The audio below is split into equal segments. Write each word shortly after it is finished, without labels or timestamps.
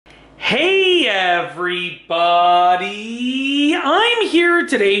Hey everybody! I'm here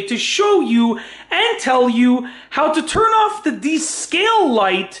today to show you and tell you how to turn off the descale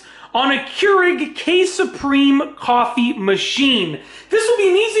light on a Keurig K Supreme coffee machine. This will be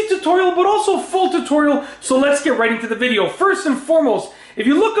an easy tutorial but also a full tutorial, so let's get right into the video. First and foremost, if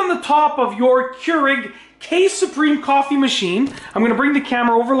you look on the top of your Keurig K Supreme coffee machine, I'm going to bring the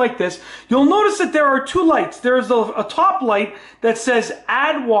camera over like this, you'll notice that there are two lights. There's a top light that says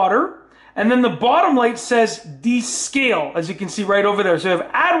add water, and then the bottom light says descale, as you can see right over there. So you have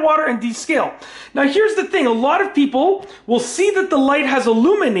add water and descale. Now here's the thing, a lot of people will see that the light has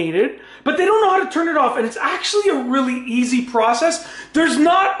illuminated, but they don't know how to turn it off, and it's actually a really easy process. There's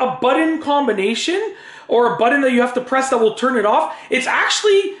not a button combination or a button that you have to press that will turn it off. It's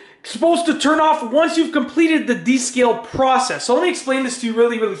actually supposed to turn off once you've completed the descale process. So let me explain this to you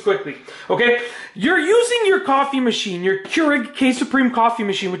really quickly, okay? You're using your coffee machine, your Keurig K Supreme coffee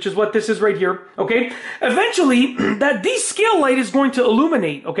machine, which is what this is right here, okay? Eventually, that descale light is going to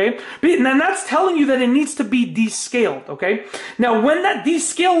illuminate, okay? And then that's telling you that it needs to be descaled, okay? Now, when that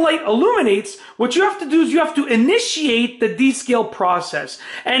descale light illuminates, what you have to do is you have to initiate the descale process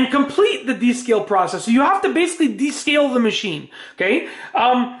and complete the descale process. So you have to basically descale the machine, okay?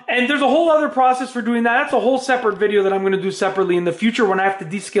 And there's a whole other process for doing that. That's a whole separate video that I'm going to do separately in the future when I have to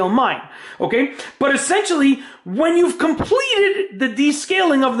descale mine, okay? But essentially, when you've completed the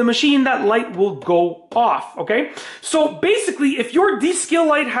descaling of the machine, that light will go off, okay? So basically, if your descale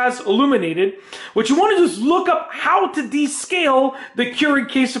light has illuminated, what you want to do is look up how to descale the Keurig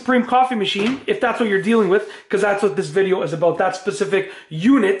K Supreme coffee machine, if that's what you're dealing with, because that's what this video is about, that specific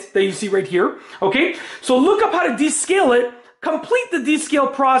unit that you see right here, okay? So look up how to descale it, complete the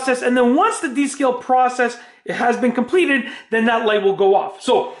descale process, and then once the descale process has been completed, then that light will go off.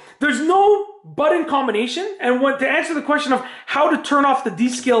 So there's no button combination, and to answer the question of how to turn off the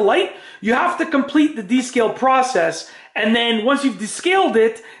descale light, you have to complete the descale process, and then once you've descaled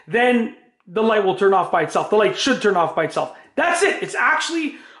it, then the light will turn off by itself. The light should turn off by itself. That's it. It's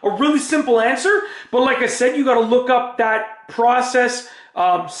actually a really simple answer, but like I said, you got to look up that process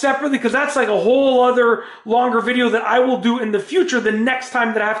separately, because that's like a whole other longer video that I will do in the future the next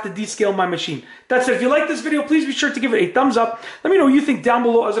time that I have to descale my machine. That's it. If you like this video, please be sure to give it a thumbs up. Let me know what you think down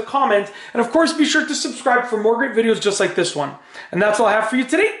below as a comment. And of course, be sure to subscribe for more great videos just like this one. And that's all I have for you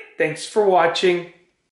today. Thanks for watching.